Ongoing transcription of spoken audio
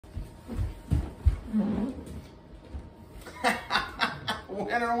Winner,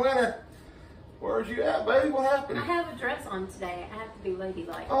 winner. Where's you at, baby? What happened? I have a dress on today. I have to be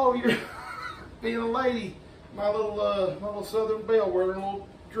ladylike. Oh, you're being a lady. My little Southern Belle wearing a little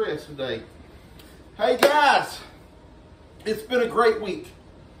dress today. Hey guys, it's been a great week.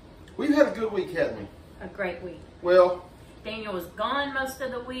 We've had a good week, haven't we? A great week. Well, Daniel was gone most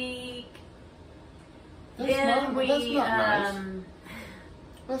of the week. that's not nice.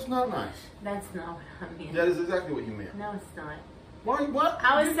 That's not nice. That's not what I meant. That is exactly what you meant. No, it's not. Why? What?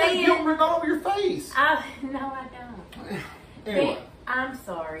 I was saying. You got guilt all over your face. No, I don't. Anyway. I'm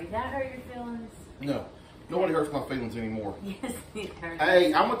sorry. That hurt your feelings? No. Nobody hurts my feelings anymore. Yes, it hurts.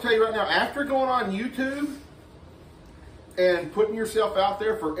 Hey, I'm going to tell you right now, after going on YouTube and putting yourself out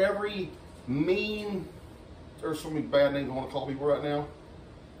there for every mean, there's so many bad names I want to call people right now.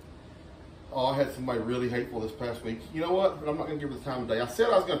 Oh, I had somebody really hateful this past week. You know what? But I'm not going to give her the time of day. I said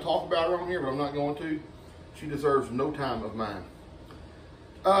I was going to talk about her on here, but I'm not going to. She deserves no time of mine.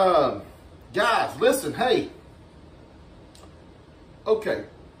 Guys, listen, hey. Okay.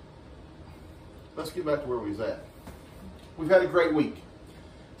 Let's get back to where we was at. We've had a great week.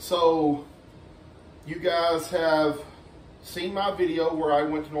 So, you guys have seen my video where I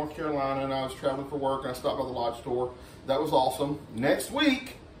went to North Carolina and I was traveling for work and I stopped by the Lodge store. That was awesome. Next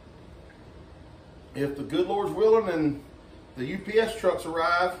week, if the good Lord's willing and the UPS trucks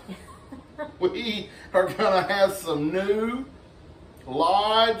arrive, we are going to have some new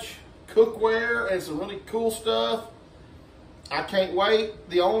Lodge cookware and some really cool stuff. I can't wait.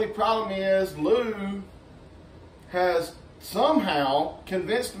 The only problem is Lou has somehow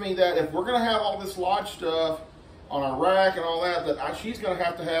convinced me that if we're going to have all this Lodge stuff on a rack and all that, she's going to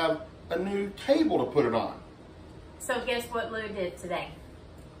have a new table to put it on. So guess what Lou did today?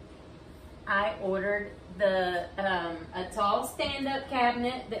 I ordered a tall stand-up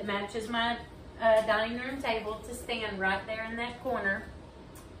cabinet that matches my dining room table to stand right there in that corner.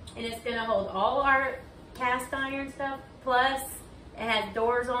 And it's going to hold all our cast iron stuff, plus it has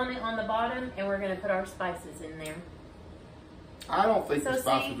doors on it on the bottom, and we're going to put our spices in there. I don't think the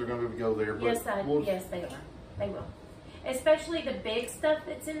spices are going to be able to go there. But yes, they are. They will. Especially the big stuff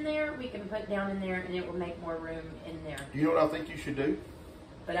that's in there, we can put down in there, and it will make more room in there. You know what I think you should do?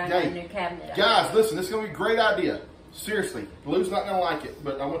 But I got a new cabinet. Guys, listen, this is going to be a great idea. Seriously. Lou's not going to like it,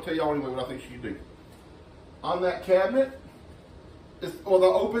 but I'm going to tell y'all anyway what I think she should do. On that cabinet, or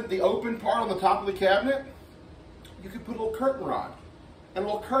the open part on the top of the cabinet, you could put a little curtain rod and a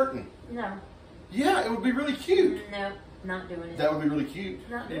little curtain. No. Yeah, it would be really cute. No, not doing it. That would be really cute.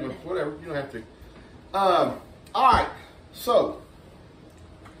 Not doing it. Whatever, you don't have to. All right, so,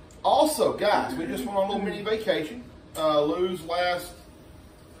 also, guys, we just went on a little mini vacation. Lou's last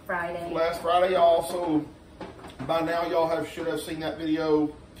Friday. Also, by now, y'all should have seen that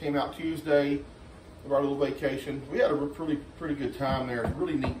video. Came out Tuesday of our little vacation. We had a pretty good time there. It's a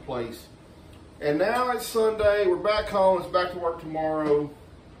really neat place. And now it's Sunday. We're back home. It's back to work tomorrow.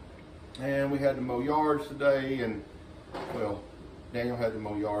 And we had to mow yards today. And, well, Daniel had to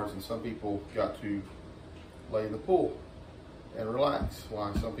mow yards. And some people got to lay in the pool and relax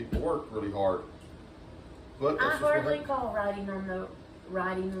while some people worked really hard. But I hardly call riding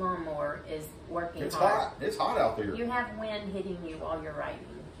lawnmower is working it's hard. Hot. It's hot out there. You have wind hitting you while you're riding.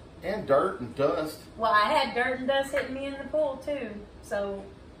 And dirt and dust. Well, I had dirt and dust hitting me in the pool too, so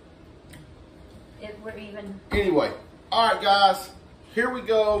we're even. Anyway, all right, guys, here we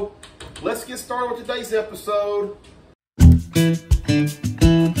go. Let's get started with today's episode.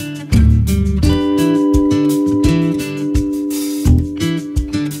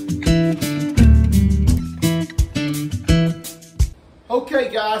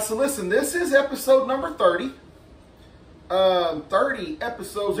 Okay, guys, so listen, this is episode number 30. 30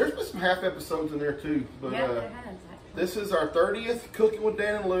 episodes. There's been some half episodes in there too, but Yeah, there has, actually. This is our 30th Cooking with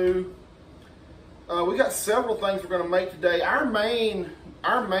Dan and Lou. We got several things we're going to make today. Our main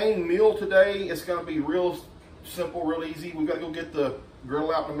meal today is going to be real simple, real easy. We've got to go get the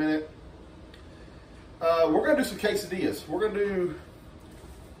grill out in a minute. We're going to do some quesadillas. We're going to do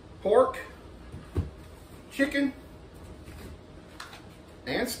pork, chicken,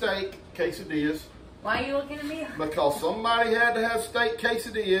 and steak quesadillas. Why are you looking at me? Because somebody had to have steak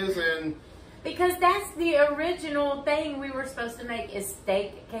quesadillas, and because that's the original thing we were supposed to make is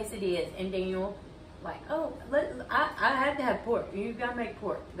steak quesadillas, and Daniel, like, oh, I had to have pork. You gotta make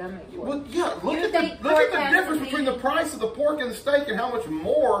pork. Well, yeah. Look at the difference between the price of the pork and the steak, and how much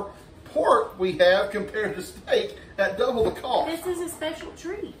more pork we have compared to steak at double the cost. This is a special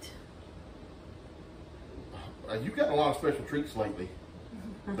treat. You've gotten a lot of special treats lately.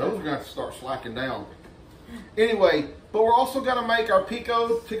 Those are going to have to start slacking down. Anyway, but we're also going to make our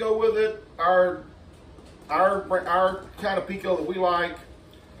pico to go with it, our our kind of pico that we like.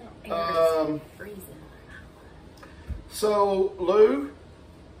 Freezing. So, Lou,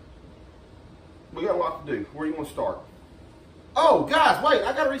 we got a lot to do. Where do you want to start? Oh, guys, wait!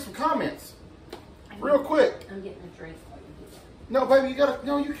 I got to read some comments real quick. I'm getting a drink while you do that. No, baby, you gotta.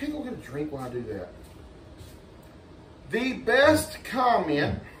 No, you can't go get a drink while I do that. The best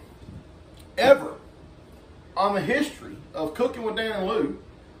comment ever on the history of Cooking with Dan and Lou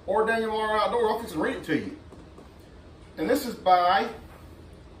or Daniel Lamar Outdoors. I'm just gonna read it to you. And this is by.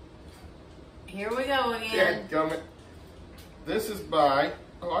 Here we go again. Comment. This is by.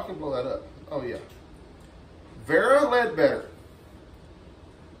 Oh, I can blow that up. Oh yeah. Vera Ledbetter.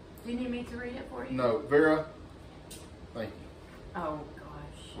 Do you need me to read it for you? No, Vera. Thank you. Oh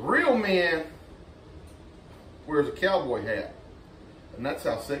gosh. Real men wears a cowboy hat, and that's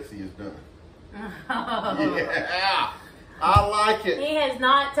how sexy is done. Yeah, I like it. He has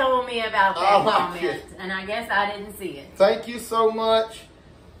not told me about that comment, and I guess I didn't see it. Thank you so much.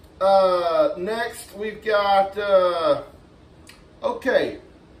 Next we've got. Okay,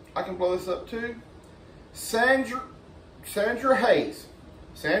 I can blow this up too. Sandra Hayes.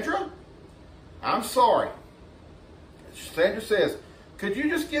 Sandra, I'm sorry. Sandra says, could you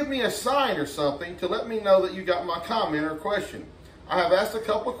just give me a sign or something to let me know that you got my comment or question? I have asked a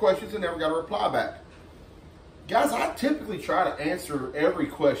couple of questions and never got a reply back. Guys, I typically try to answer every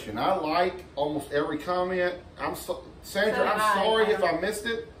question. I like almost every comment. Sandra, I'm sorry if I missed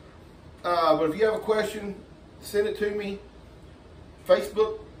it. But if you have a question, send it to me.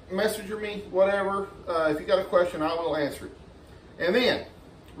 Facebook, messenger me, whatever. If you got a question, I will answer it. And then,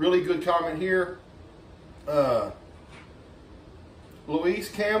 really good comment here. Louise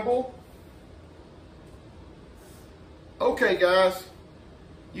Campbell. Okay, guys.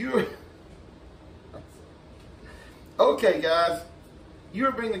 Okay, guys. You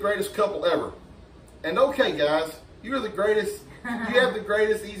are being the greatest couple ever. And okay, guys. You are the greatest. You have the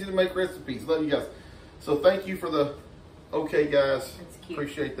greatest, easy to make recipes. Love you guys. So thank you for the okay, guys. That's cute.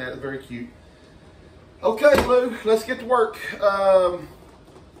 Appreciate that. Very cute. Okay, Lou. Let's get to work.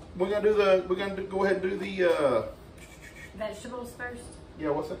 We're gonna go ahead and do the Vegetables first. yeah.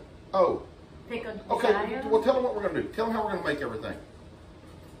 What's that? Oh. Pickled Okay. potato. Well, tell them what we're gonna do. Tell them how we're gonna make everything.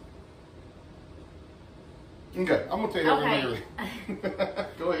 Okay. I'm gonna tell you how we're gonna make everything.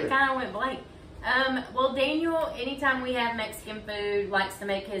 Go ahead. Kind of went blank. Well, Daniel, anytime we have Mexican food, likes to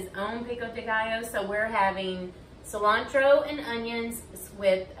make his own pico de gallo. So we're having cilantro and onions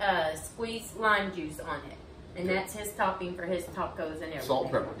with squeezed lime juice on it. And that's his topping for his tacos and everything. Salt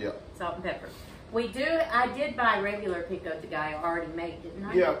and pepper, yeah. Salt and pepper. I did buy regular pico de gallo already made, didn't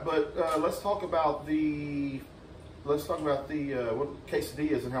I? Yeah, but let's talk about the what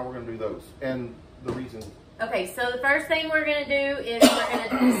quesadillas and how we're going to do those and the reason. Okay, so the first thing we're going to do is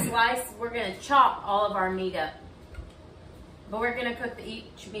we're going to chop all of our meat up. But we're going to cook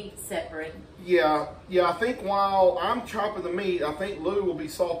each meat separate. Yeah, I think while I'm chopping the meat, I think Lou will be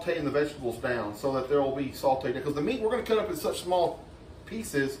sauteing the vegetables down so that they'll be sauteed. Because the meat we're going to cut up in such small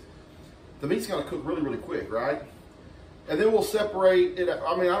pieces, the meat's going to cook really, really quick, right? And then we'll separate it.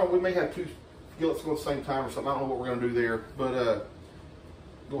 I mean, we may have two skillets going at the same time or something. I don't know what we're going to do there. But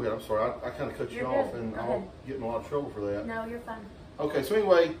go ahead. I'm sorry. I kind of cut you off, and I'll get in a lot of trouble for that. No, you're fine. Okay, so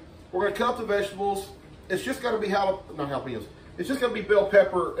anyway, we're going to cut up the vegetables. It's just got to be not jalapenos. It's just going to be bell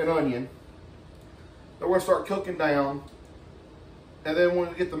pepper and onion. Then we're going to start cooking down. And then when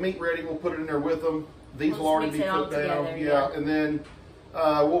we get the meat ready, we'll put it in there with them. These will already be cooked down. Together, yeah, and then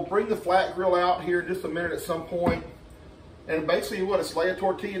we'll bring the flat grill out here in just a minute at some point. And basically, it's lay a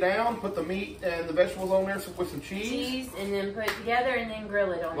tortilla down, put the meat and the vegetables on there with some cheese. Cheese, and then put it together and then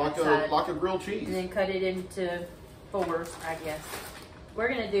grill it on the side. Like a grilled cheese. And then cut it into fours, I guess. We're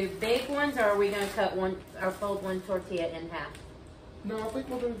going to do big ones, or are we going to cut one or fold one tortilla in half? No, I think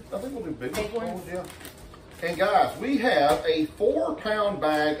we'll do big ones. Yeah. And guys, we have a 4-pound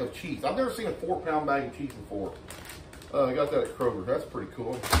bag of cheese. I've never seen a 4-pound bag of cheese before. I got that at Kroger. That's pretty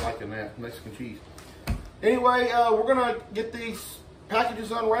cool. I'm liking that Mexican cheese. Anyway, we're gonna get these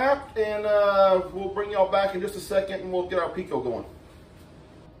packages unwrapped, and we'll bring y'all back in just a second, and we'll get our pico going.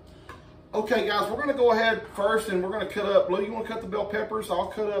 Okay, guys, we're gonna go ahead first, and we're gonna cut up. Lou, you want to cut the bell peppers? I'll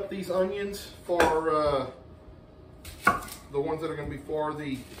cut up these onions for the ones that are going to be for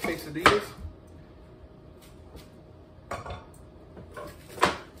the quesadillas.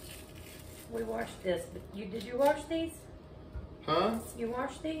 We washed this, but did you wash these? Huh? You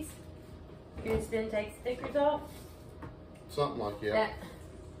washed these? You just didn't take stickers off? Something like that. That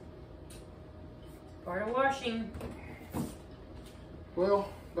part of washing. Well,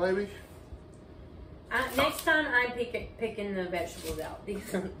 baby, Next time I'm picking the vegetables out.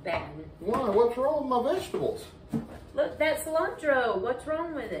 These look bad. Why? What's wrong with my vegetables? Look, that's cilantro. What's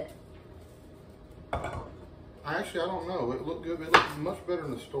wrong with it? Actually, I don't know. It looked good. It looked much better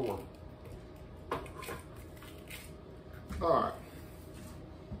in the store. All right.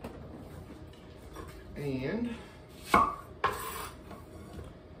 And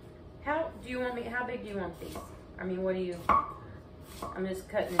how big do you want these? I mean, what do you? I'm just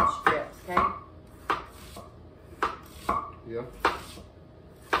cutting in strips, okay? yeah.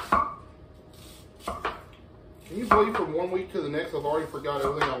 Can you believe from one week to the next, I've already forgot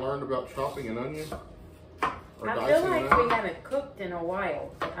everything I learned about chopping an onion? Or I dicing feel an like onion? we haven't cooked in a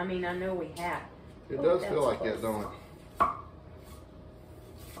while. I mean, I know we have. It Oh, does that feel was like close. that, don't it?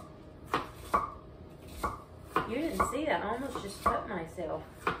 You didn't see that. I almost just cut myself.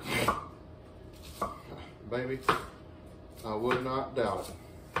 Baby, I would not doubt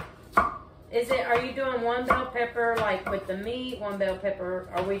it. Are you doing one bell pepper like with the meat, one bell pepper?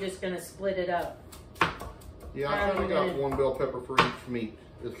 Or are we just gonna split it up? Yeah, How I are kind of you got gonna- one bell pepper for each meat.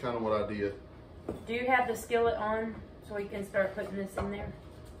 Is kind of what I did. Do you have the skillet on so we can start putting this in there?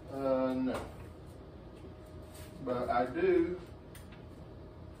 No. But I do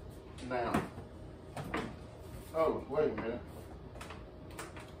now. Oh, wait a minute.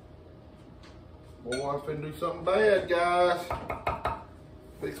 Boy, I'm finna do something bad, guys.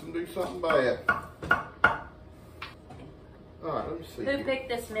 Fixing to do something bad. Alright, let me see. Who picked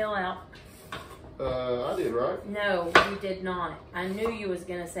this meal out? I did, right? No, you did not. I knew you was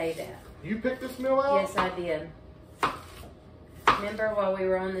gonna say that. You picked this meal out? Yes, I did. Remember while we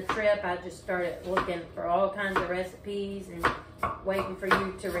were on the trip, I just started looking for all kinds of recipes and waiting for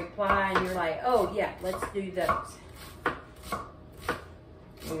you to reply, and you're like, oh yeah, let's do those.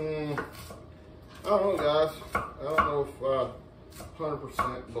 I don't know, guys. I don't know if I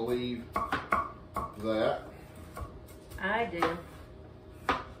 100% believe that. I do.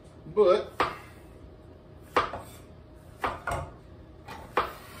 But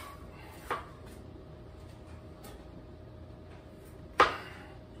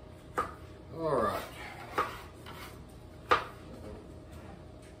all right.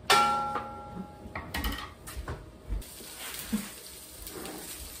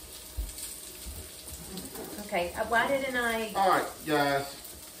 Okay, why didn't All right, guys.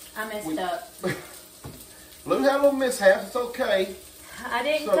 I messed up. Lou had a little mishap. It's okay. I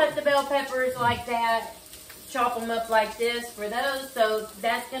didn't So- cut the bell peppers like that, chop them up like this for those, so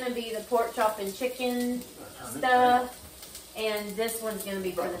that's going to be the pork chop and chicken stuff, and this one's going to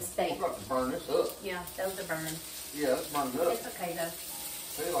be for the steak. We're about to burn this up. Yeah, those are burning. Yeah, it's burned up. It's okay though.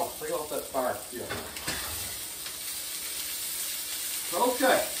 Stay off that fire. Yeah.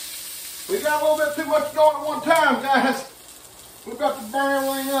 Okay. We got a little bit too much going at one time, guys. We're about to burn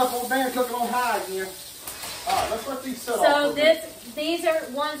everything up. Old Dan cooking on high again. All right, let's let these set off. So these are,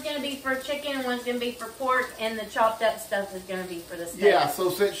 one's going to be for chicken, and one's going to be for pork, and the chopped up stuff is going to be for the steak. Yeah, so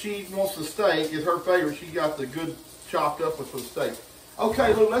since she wants the steak, is her favorite, she got the good chopped up with for the steak.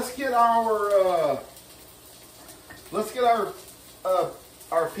 Okay, Lou, let's get our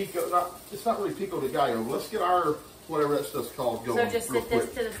pico, it's not really pico de gallo, but let's get our, whatever that stuff's called, going. So just real set this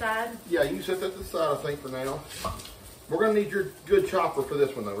quick. to the side? Yeah, you set that to the side, I think, for now. We're going to need your good chopper for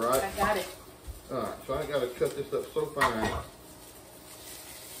this one, though, right? I got it. All right, so I got to cut this up so fine.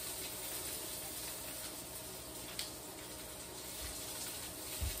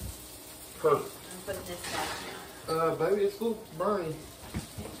 Perfect. I'm putting this back now. Baby, it's a little burny.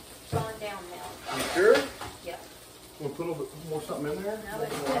 It's going down now. You sure? Yeah. Want to put a little bit more something in there? No, More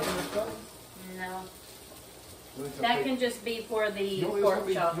it's lime good. or something? No. You think That okay? can just be for the You don't think pork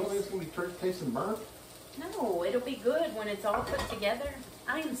it's gonna chops. be, you don't think it's going to be tasting burnt? No, it'll be good when it's all put together.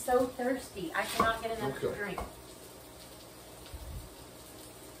 I am so thirsty. I cannot get enough to Okay. drink.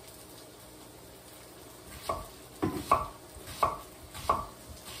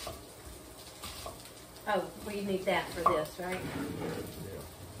 Oh, we need that for this, right?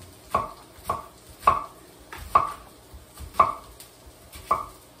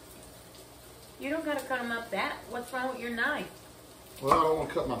 You don't gotta cut them up that. What's wrong with your knife? Well, I don't want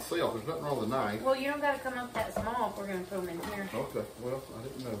to cut myself. There's nothing wrong with the knife. Well, you don't gotta come up that small if we're gonna put them in here. Okay, well, I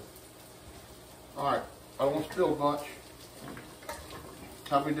didn't know. All right, I don't want to spill a bunch.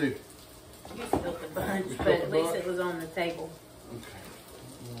 How'd we do? You spilled a bunch, You but spilled a at least bunch? it was on the table.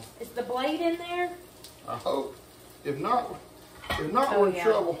 Okay. Is the blade in there? I hope. If not, Oh, we're in yeah.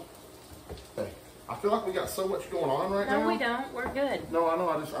 trouble. Hey, I feel like we got so much going on right now. No, we don't. We're good. No, I know.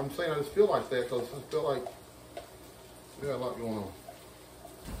 I'm saying I just feel like that because I feel like we got a lot going on.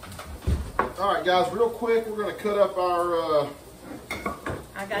 All right, guys, real quick, we're going to cut up our.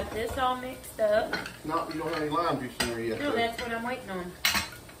 I got this all mixed up. No, you don't have any lime juice in there yet. No, that's what I'm waiting on.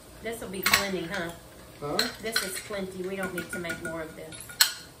 This will be plenty, huh? Huh? This is plenty. We don't need to make more of this.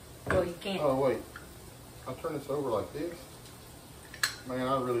 Well, you can't. Oh, wait. I'll turn this over like this. Man,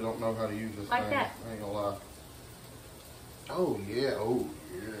 I really don't know how to use this like thing. that. I ain't gonna lie. Oh, yeah. Oh,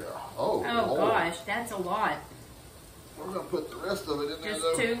 yeah. Oh, Oh, gosh. That's a lot. We're gonna put the rest of it in there, Just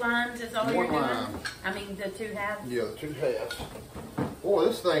though. 2 limes is all One you're doing? lime. I mean, the 2 halves? Yeah, the 2 halves. Boy,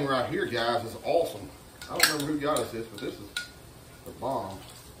 this thing right here, guys, is awesome. I don't remember who got us this, but this is the bomb.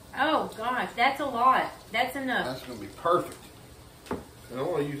 Oh, gosh. That's a lot. That's enough. That's gonna be perfect. And I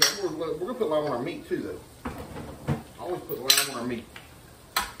want to use that. We're gonna put lime on our meat too, though. I always put lime on our meat.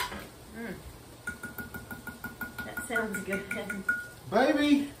 That sounds good.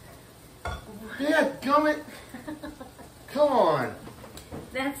 Baby, yeah, gummit. Come on.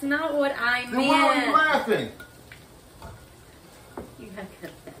 That's not what I Then why are you meant. laughing? You have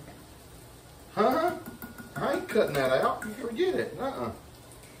cut that Huh? I ain't cutting that out. Forget it. out.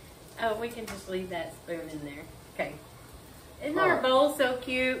 Oh, we can just leave that spoon in there. Okay. Isn't All our right. bowl so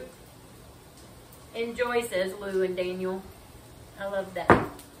cute? Enjoy, says Lou and Daniel. I love that.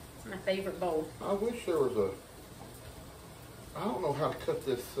 It's my favorite bowl. I wish there was a. I don't know how to cut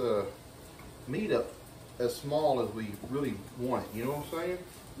this meat up as small as we really want it. You know what I'm saying?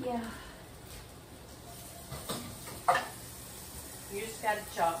 Yeah. You just gotta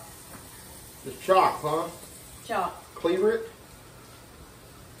chop. Just chop, huh? Chop. Cleaver it.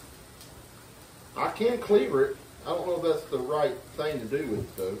 I can cleaver it. I don't know if that's the right thing to do with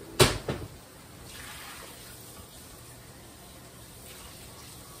it, though.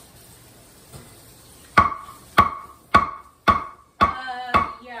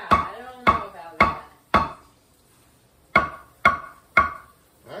 Yeah, I don't know about that.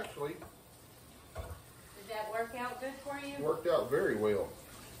 Actually, Did that work out good for you? worked out very well.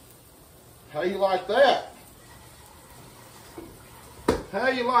 How you like that? How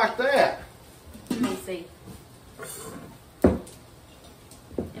you like that? Let me see.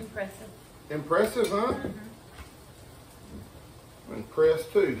 Impressive. Impressive, huh?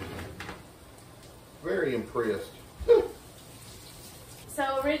 Impressed too. Very impressed.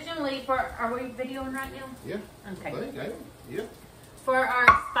 So originally, are we videoing right now? Yeah. Okay. I think, ain't it? Yeah. For our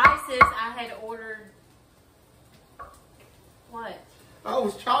spices, I had ordered. What? I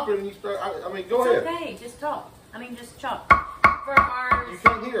was chopping and you start. I mean, go It's ahead. okay. Just talk. I mean, just chop. For our You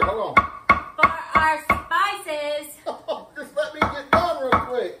can't hear. Hold on. spices. Just let me get done real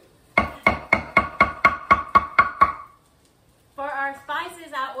quick. For our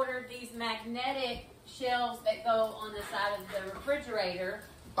spices, I ordered these magnetic shelves that go on the side of the refrigerator.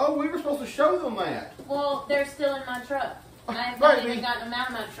 Oh, we were supposed to show them that. Well, they're still in my truck. I have not Baby. even gotten them out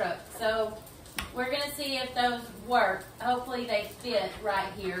of my truck. So we're going to see if those work. Hopefully they fit right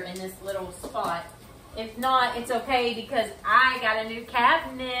here in this little spot. If not, it's okay because I got a new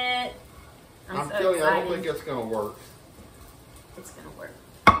cabinet. I'm so telling you, I excited. don't think it's going to work. It's going to work.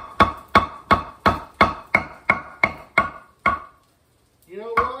 You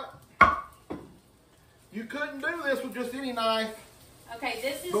know what? You couldn't do this with just any knife. Okay,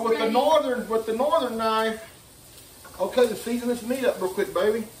 this is But with the northern knife. Okay, to season this meat up real quick,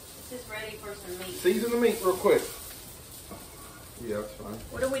 baby. This is ready for some meat. Season the meat real quick. Yeah, that's fine.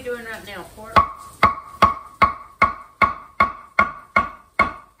 What are we doing right now? Pork?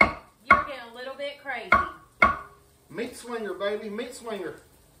 You're getting a little bit crazy. Meat slinger, baby. Meat slinger.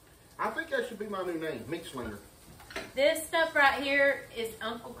 I think that should be my new name. Meat slinger. This stuff right here is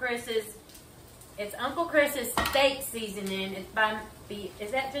Uncle Chris's. It's Uncle Chris's steak seasoning. It's by,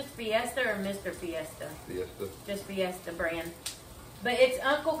 is that just Fiesta or Mr. Fiesta? Fiesta. Just Fiesta brand. But it's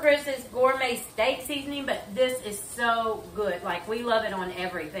Uncle Chris's gourmet steak seasoning, but this is so good. Like, we love it on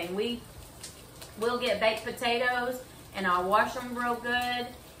everything. We'll get baked potatoes, and I'll wash them real good. And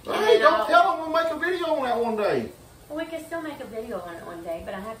Hey, then don't tell them we'll make a video on that one day. Well, we can still make a video on it one day,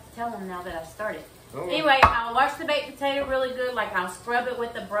 but I have to tell them now that I've started. Oh. Anyway, I'll wash the baked potato really good. Like, I'll scrub it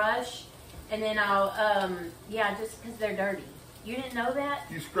with a brush, and then I'll, yeah, just because they're dirty. You didn't know that?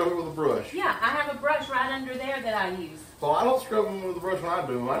 You scrub it with a brush. Yeah, I have a brush right under there that I use. Well, I don't scrub them with a brush when I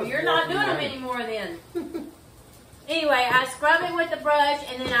do them. I Well, just you're wash not doing them in. anymore then. Anyway, I scrub it with the brush,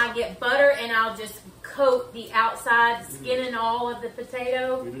 and then I'll get butter, and I'll just coat the outside skin and all of the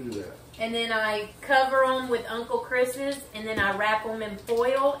potato. We do that. And then I cover them with Uncle Chris's, and then I wrap them in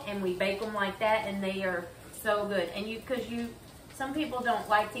foil, and we bake them like that, and they are so good. And some people don't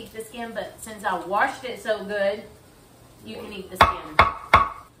like to eat the skin, but since I washed it so good, you can eat the skin.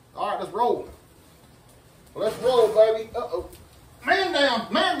 All right, let's roll. Let's roll, baby. Uh-oh. Man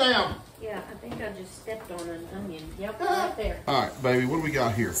down, man down. Yeah, I think I just stepped on an onion. Yep, right there. All right, baby, what do we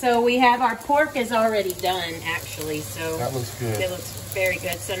got here? So we have our pork is already done, actually. So That looks good. it looks very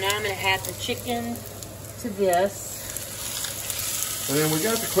good. So now I'm going to add the chicken to this. And then we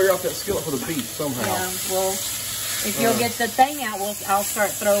got to clear out that skillet for the beef somehow. Yeah, well, if you'll get the thing out, I'll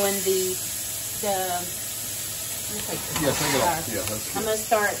start throwing the. Yeah, take it off. Yeah, that's I'm good. going to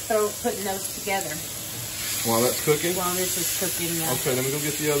start putting those together While that's cooking? while this is cooking. Yeah. Okay, let me go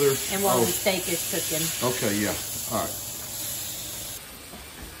get the other. And while the steak is cooking. Okay, yeah. All right.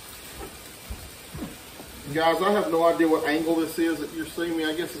 Guys, I have no idea what angle this is that you're seeing me.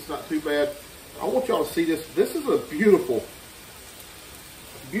 I guess it's not too bad. I want y'all to see this. This is a beautiful,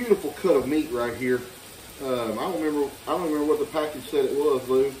 beautiful cut of meat right here. I don't remember what the package said it was,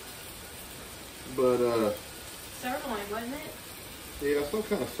 Lou. But Sirloin, wasn't it? yeah, some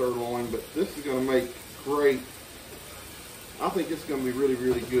kind of sirloin. But this is going to make great. I think it's going to be really,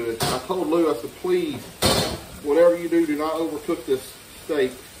 really good. I told Lou, I said, please, whatever you do not overcook this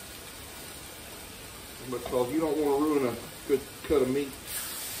steak, because you don't want to ruin a good cut of meat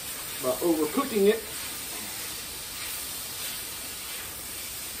by overcooking it.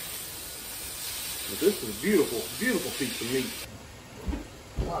 But this is a beautiful, beautiful piece of meat.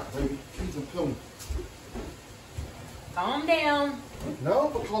 All right, baby, keep them coming. Calm down. No,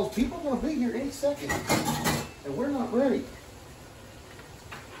 because people are going to be here any second, and we're not ready.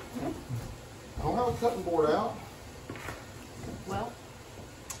 I don't have a cutting board out. Well,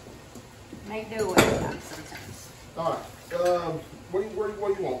 make do with it sometimes. All right. What do you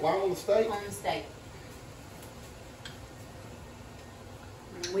want? Lime on the steak? On the steak.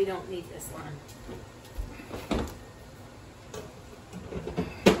 We don't need this one.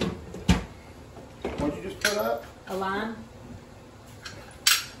 What'd you just put up? A lime?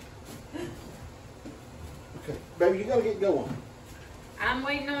 Okay. Baby, you gotta get going. I'm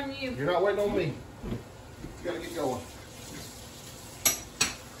waiting on you. You're not waiting on me. You gotta get going.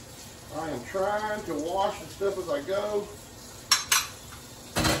 I am trying to wash and stuff as I go.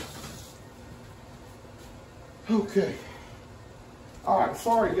 Okay. All right,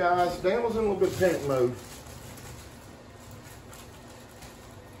 sorry guys. Dan was in a little bit of panic mode.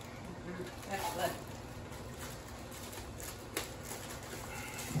 That's good.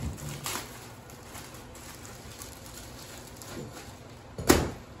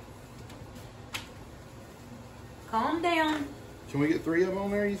 Calm down. Can we get 3 of them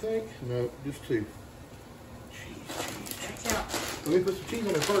on there, you think? No, just 2. Cheese. Watch out. Let me put some cheese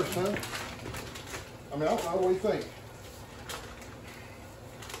on it first, huh? I mean, I don't know. What do you think?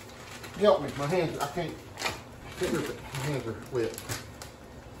 Help me. My hands, I can't rip it. My hands are wet.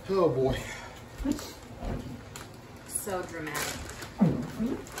 Oh, boy. So dramatic.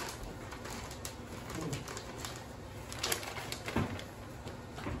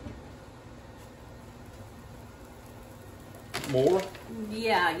 More?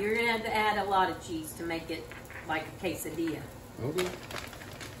 Yeah, you're going to have to add a lot of cheese to make it like a quesadilla. Okay.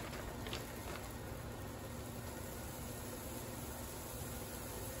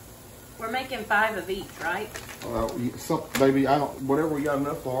 We're making 5 of each, right? Baby, whatever we got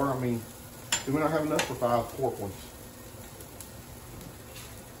enough for, I mean, do we not have enough for 5 pork ones?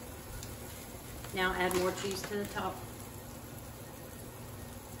 Now add more cheese to the top.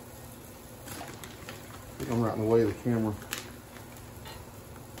 I think I'm right in the way of the camera.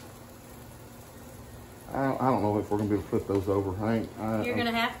 I don't know if we're going to be able to flip those over. You're going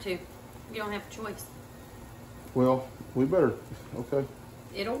to have to. You don't have a choice. Well, we better. Okay.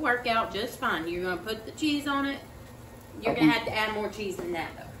 It'll work out just fine. You're going to put the cheese on it. You're going to have to add more cheese than that,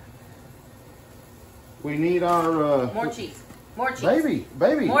 though. We need our... More cheese. More cheese.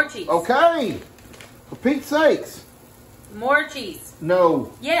 Baby. More cheese. Okay. For Pete's sakes. More cheese.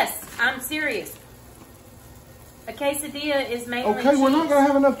 No. Yes, I'm serious. A quesadilla is mainly Okay, cheese. we're not going to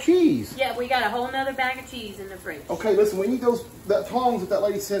have enough cheese. Yeah, we got a whole nother bag of cheese in the fridge. Okay, listen, we need that tongs that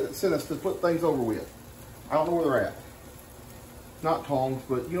lady sent us to put things over with. I don't know where they're at. Not tongs,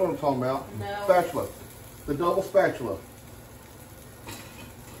 but you know what I'm talking about. No. Spatula. The double spatula.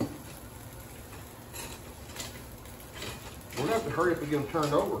 We're going to have to hurry up and get them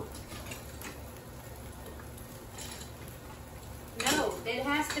turned over. No, it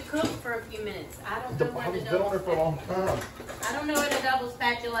has to cook for a few minutes. I don't know what It's a been on double there for a long time. I don't know what a double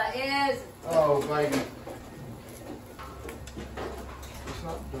spatula is. Oh, baby. It's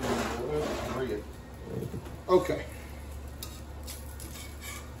not doing it. Let's read it. Okay.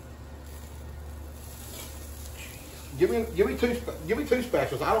 Give me two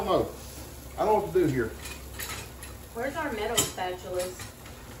spatulas. I don't know. I don't know what to do here. Where's our metal spatulas?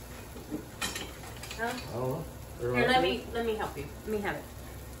 Huh? I don't know. Here, let me help you. Let me have it.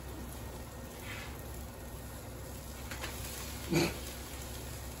 You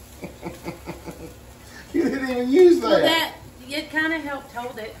didn't even use that. Well, it kind of helped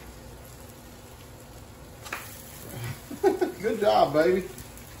hold it. Good job, baby.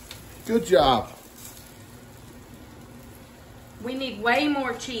 Good job. We need way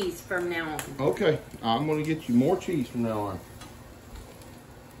more cheese from now on. Okay, I'm going to get you more cheese from now on.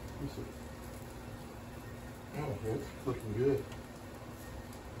 Oh, it's looking good.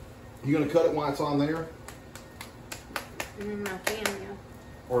 You going to cut it while it's on there? I can, yeah.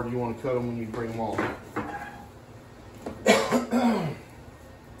 Or do you want to cut them when you bring them off?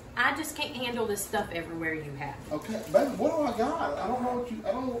 I just can't handle this stuff everywhere you have. Okay, baby, what do I got? I don't know what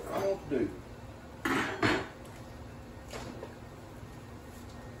I don't know what to do.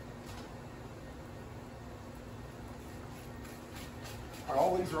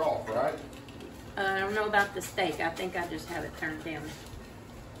 All these are off, right? I don't know about the steak. I think I just have it turned down.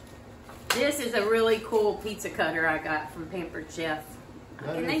 This is a really cool pizza cutter I got from Pampered Chef.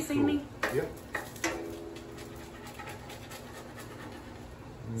 Can they see me? Yep.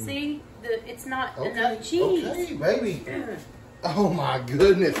 See? It's not enough cheese. Okay, baby. Oh my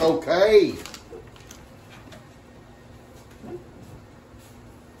goodness, okay.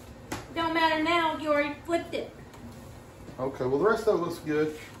 Don't matter now, you already flipped it. Okay, well the rest of it looks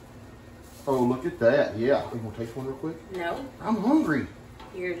good. Oh, look at that. Yeah. You want to taste one real quick? No. I'm hungry.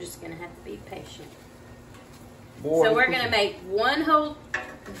 You're just going to have to be patient. Boy, So we're going to make one whole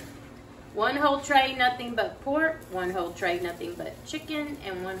tray nothing but pork, one whole tray nothing but chicken,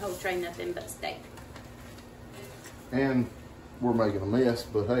 and one whole tray nothing but steak. And we're making a mess,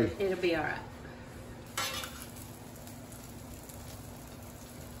 but hey. It'll be all right.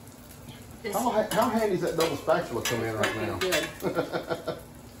 How handy is that double spatula come in right now? Good.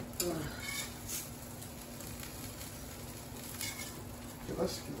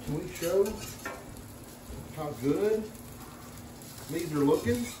 Can we show how good these are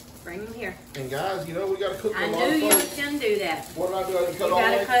looking? Bring them here. And guys, you know we got to cook I a lot knew of you were folks. going to do that. What did I do? I didn't cut You all the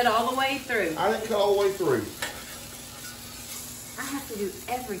got to way. cut all the way through. I didn't cut all the way through. I have to do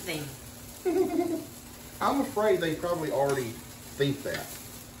everything. I'm afraid they probably already think that.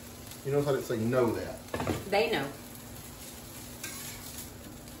 You notice I didn't say know that. They know.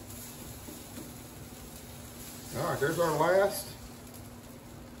 All right, there's our last.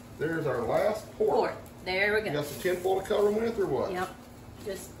 There's our last pork. Pork. There we You go. got some tinfoil to cover them with, or what? Yep.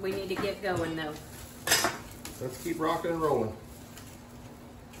 Just, we need to get going though. Let's keep rocking and rolling.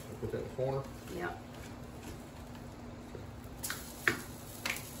 Put that in the corner. Yep.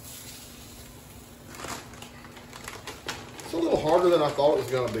 It's a little harder than I thought it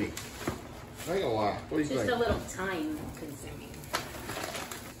was going to be. I ain't gonna lie. What do you Just think? a little time consuming.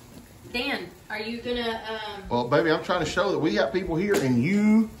 Dan, are you gonna, Well, baby, I'm trying to show that we got people here and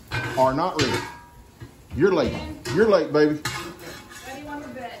you are not ready. You're late. You're late, baby. Buddy won the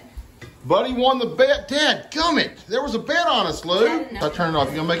bet. Buddy won the bet. Dad, gummit. There was a bet on us, Lou. I turned it off.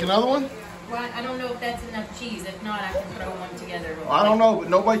 You gonna make another one? well, I don't know if that's enough cheese. If not, I can throw one together. I don't know, but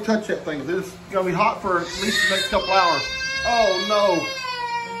nobody touch that thing. This is gonna be hot for at least the next couple hours. Oh no.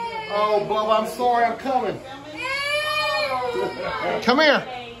 Oh, Bub, I'm sorry. I'm coming. Come here.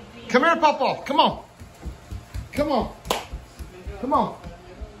 Come here, Papa. Come on. Come on. Come on.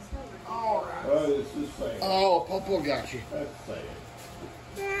 Oh, Papa got you.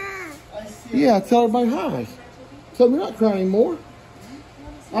 Yeah, tell everybody hi. Tell me not crying anymore.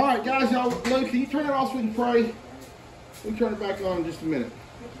 All right, guys, y'all, Lou, can you turn it off so we can pray? We'll turn it back on in just a minute.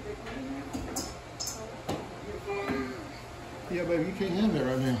 Yeah, baby, you can't have that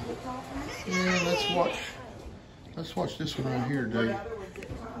right now. Yeah, let's watch this one right here, Dave.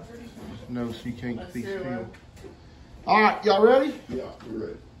 No, so you can't be still. All right, y'all ready? Yeah, we're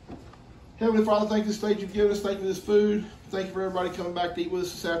ready. Heavenly Father, thank you for the stage you've given us. Thank you for this food. Thank you for everybody coming back to eat with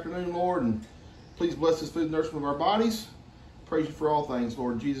us this afternoon, Lord. And please bless this food and nourishment of our bodies. Praise you for all things,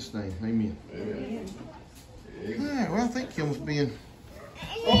 Lord. In Jesus' name, amen. Amen. Yeah, well, I think Kim was being...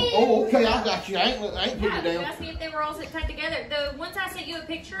 Oh, okay, I got you. I ain't putting Yeah, it you down. asked me if they were all tied together. The ones I sent you a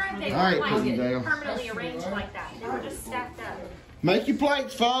picture of, they All right, weren't put like them down. permanently arranged like that. They were just stacked up. Make your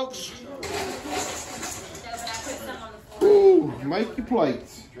plates, folks. So, but I put some on the floor. Ooh, make your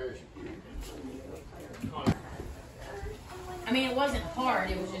plates. I mean, it wasn't hard.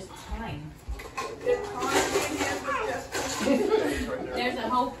 It was just time. There's a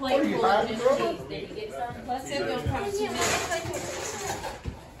whole plate full of just cheese. Did you get some? Plus, it will come to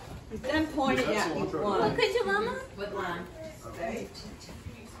Then point it out. You Well, won. could you, Mama? With lime.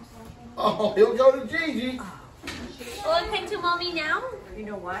 Oh, he'll go to Gigi. Well, come to Mommy now? You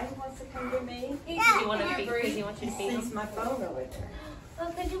know why he wants to come to me? Because you want to feed, because you want you to He feed sees him. my phone over there.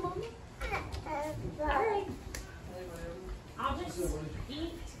 Well, could you, Mommy? All right. I'll just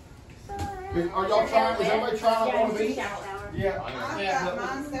eat. Are y'all trying? Is everybody trying to want to eat? Yeah. I've got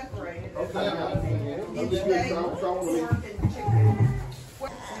mine separated. Okay. Each day, pork and chicken.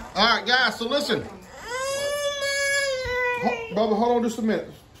 All right, guys. So listen, Bubba, hold on just a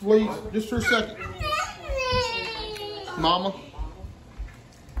minute, please, just for a second, Mama.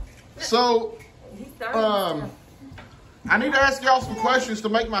 So, I need to ask y'all some questions to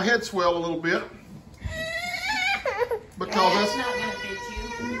make my head swell a little bit, because That's not gonna fit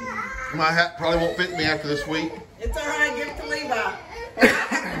you. my hat probably won't fit me after this week. It's all right, give it to Levi. I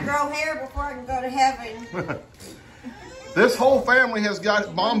have to grow hair before I can go to heaven. This whole family has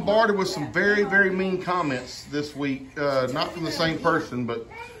got bombarded with some very, very mean comments this week. Not from the same person, but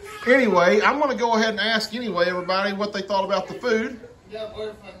anyway, I'm going to go ahead and ask anyway, everybody, what they thought about the food.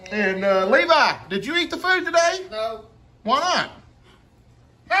 And Levi, did you eat the food today? No. Why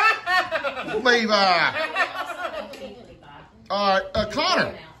not? Levi. All right,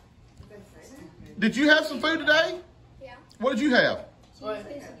 Connor, did you have some food today? Yeah. What did you have?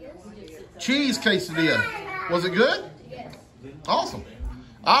 Cheese quesadilla. Was it good? Yes. Awesome.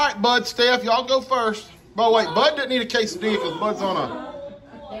 All right, Bud, Steph, y'all go first. But wait, Bud didn't eat a quesadilla because Bud's on a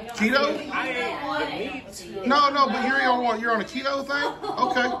keto? I ate the meat. No, but you're on what? You're on a keto thing?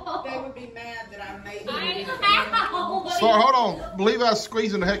 Okay. They would be mad that I made I them. know. Sorry, hold on. Believe I was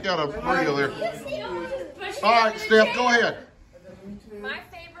squeezing the heck out of burrito there. All right, Steph, go ahead. My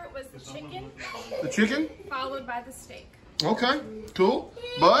favorite was the chicken, The chicken? followed by the steak. Okay, cool.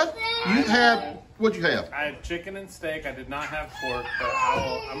 Bud, you had, what'd you have? I had chicken and steak. I did not have pork, but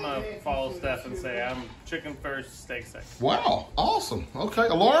I'm going to follow Steph and say I'm chicken first, steak second. Wow, awesome. Okay,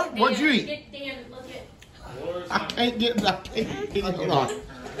 Laura, what'd you eat? Get Dan, look at. I can't get it. Hold on.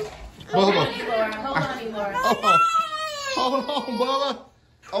 Hold on, Bubba. Laura. Hold on, Laura. Hold on, Bubba.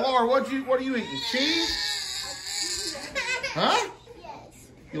 Laura, what are you eating? Cheese? Huh?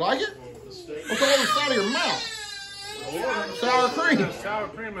 You like it? What's all on the side of your mouth? Sour cream. Sour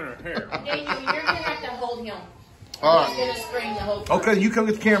cream in her hair. Daniel, you're gonna have to hold him. All He's right. gonna scream the whole time. Okay, you come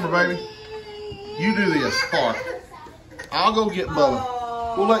get the camera, baby. You do this part. I'll go get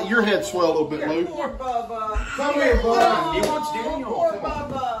Bubba. We'll let your head swell a little bit, Lou. Poor Bubba. Come here, Bubba. He wants Daniel. Poor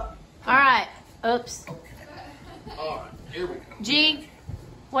Bubba. All right. Oops. All right, here we go. G,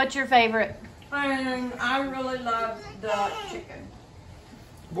 what's your favorite? And I really love the chicken.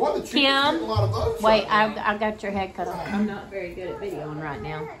 Boy, the chicken's Kim? getting a lot of votes. Wait, right now. I got your head cut off. I'm not very good at videoing right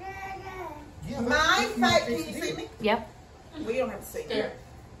now. My favorite, can you see me? Yep. We don't have to see me.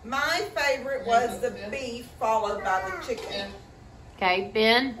 My favorite was the beef followed by the chicken. Okay,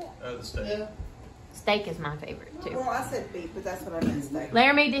 Ben. The steak. Steak is my favorite too. Well, I said beef, but that's what I meant steak.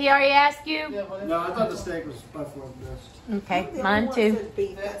 Laramie, did he already ask you? No, I thought the steak was by far the best. Okay, I'm the mine only one too. that said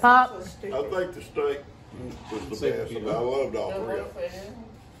beef. That's Pop. so stupid. I think the steak was the best. I loved all three of them.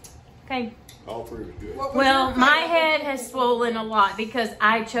 Okay. All three was good. What was Well, your my favorite? head has swollen a lot because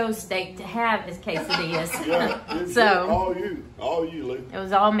I chose steak to have as quesadillas. Yeah, So all you, Lee. it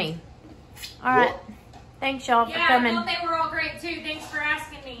was all me. All right. Thanks y'all for Yeah, I coming. thought they were all great too. Thanks for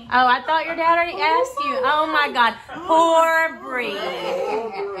asking me. Oh, I thought your dad already asked you. Oh my God, poor Bree.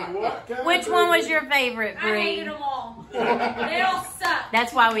 Which one was your favorite, I hated Bree? them all. They all suck.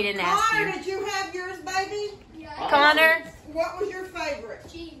 That's why we didn't ask Connor, you. did you have yours, baby? Connor. What was your favorite?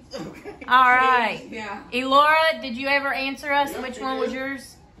 Cheese. All right. Yeah. Elora, did you ever answer us? Which one was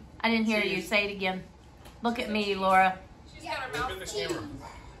yours? I didn't hear you. Say it again. Look at me, Elora. She's got her mouth full.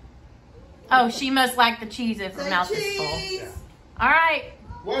 Oh, she must like the cheese if her Say mouth is full. cheese. All right.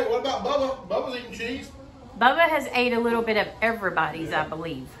 Wait, what about Bubba? Bubba's eating cheese. Bubba has ate a little bit of everybody's, I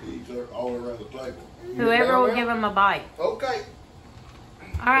believe. He's all around the table. Whoever will give him a bite. Okay.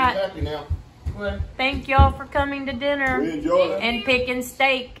 All right. Happy now. Thank y'all for coming to dinner We enjoyed it. and picking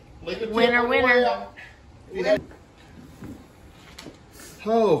steak. Leave the tip Winner, on the way winner. out.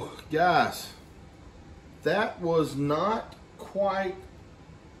 Oh, guys, that was not quite.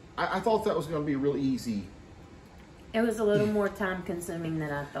 I thought that was going to be really easy. It was a little more time consuming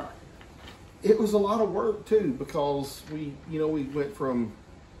than I thought. It was a lot of work too because we went from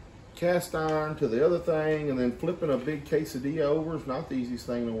cast iron to the other thing, and then flipping a big quesadilla over is not the easiest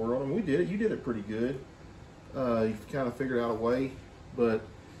thing in the world. I mean, we did it. You did it pretty good. You kind of figured out a way, but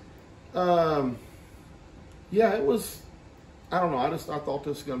yeah, it was. I don't know. I thought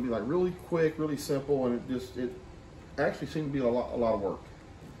this was going to be like really quick, really simple, and it actually seemed to be a lot of work.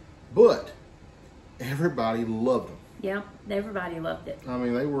 But everybody loved them. Yeah, everybody loved it. I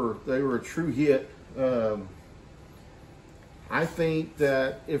mean, they were a true hit. I think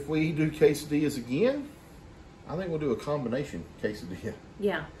that if we do quesadillas again, I think we'll do a combination quesadilla.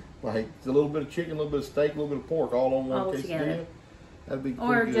 Yeah. Like a little bit of chicken, a little bit of steak, a little bit of pork, all on one All quesadilla. together. That'd be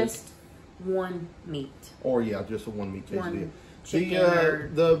Or pretty good. just one meat. Or yeah, just a one meat quesadilla. One chicken or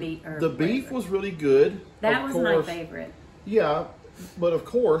the beef or the beef whatever. was really good. That Of was my course, favorite. Yeah, but of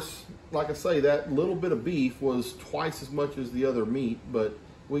course, like I say, that little bit of beef was twice as much as the other meat. But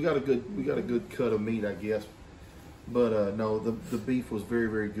we got a good cut of meat, I guess. But no, the beef was very,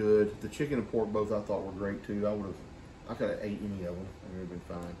 very good. The chicken and pork both I thought were great too. I could have ate any of them. It would have been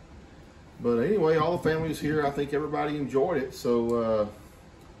fine. But anyway, all the family was here. I think everybody enjoyed it. So,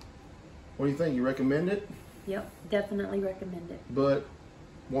 what do you think? You recommend it? Yep, definitely recommend it. But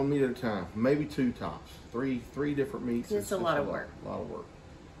one meat at a time, maybe two tops. Three different meats. It's a lot of work. A lot of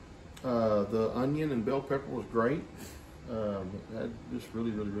work. The onion and bell pepper was great. It had just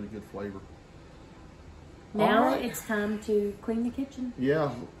really, really, really good flavor. Now All right. it's time to clean the kitchen Yeah,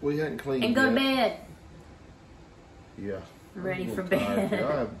 we hadn't cleaned and go to yet. bed. Yeah. I'm ready a for little tired.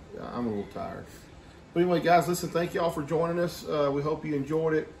 bed. Yeah, I'm a little tired. But anyway, guys, listen, thank y'all for joining us. We hope you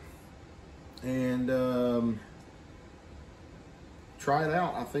enjoyed it. And try it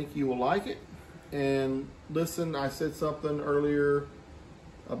out. I think you will like it. And listen, I said something earlier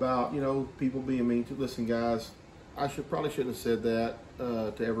about, people being mean to. Listen, guys, I probably shouldn't have said that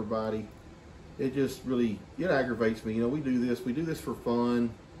to everybody. It just really, it aggravates me. We do this for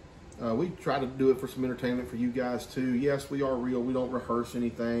fun. We try to do it for some entertainment for you guys too. Yes, we are real. We don't rehearse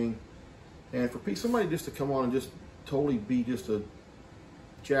anything. And for somebody just to come on and just totally be just a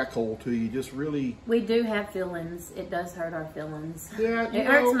jackhole to you, just really. We do have feelings. It does hurt our feelings. Yeah, it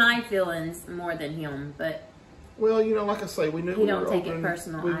hurts my feelings more than him, but. Well, like I say, we knew you don't take it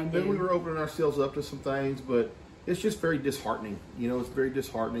personal. I do. We were opening ourselves up to some things, but it's just very disheartening. It's very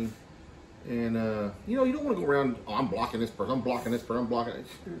disheartening. And, you don't want to go around, I'm blocking this person, I'm blocking this person, I'm blocking it.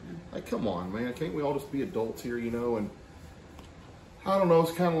 Like, come on, man. Can't we all just be adults here, And I don't know.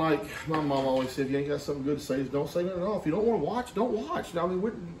 It's kind of like my mom always said, if you ain't got something good to say, just don't say nothing at all. If you don't want to watch, don't watch. I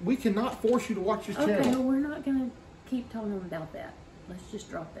mean, we cannot force you to watch this channel. Okay, well, we're not going to keep talking about that. Let's just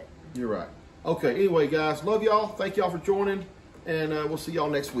drop it. You're right. Okay, anyway, guys, love y'all. Thank y'all for joining. And we'll see y'all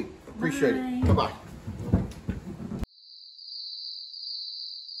next week. Appreciate it. Bye-bye.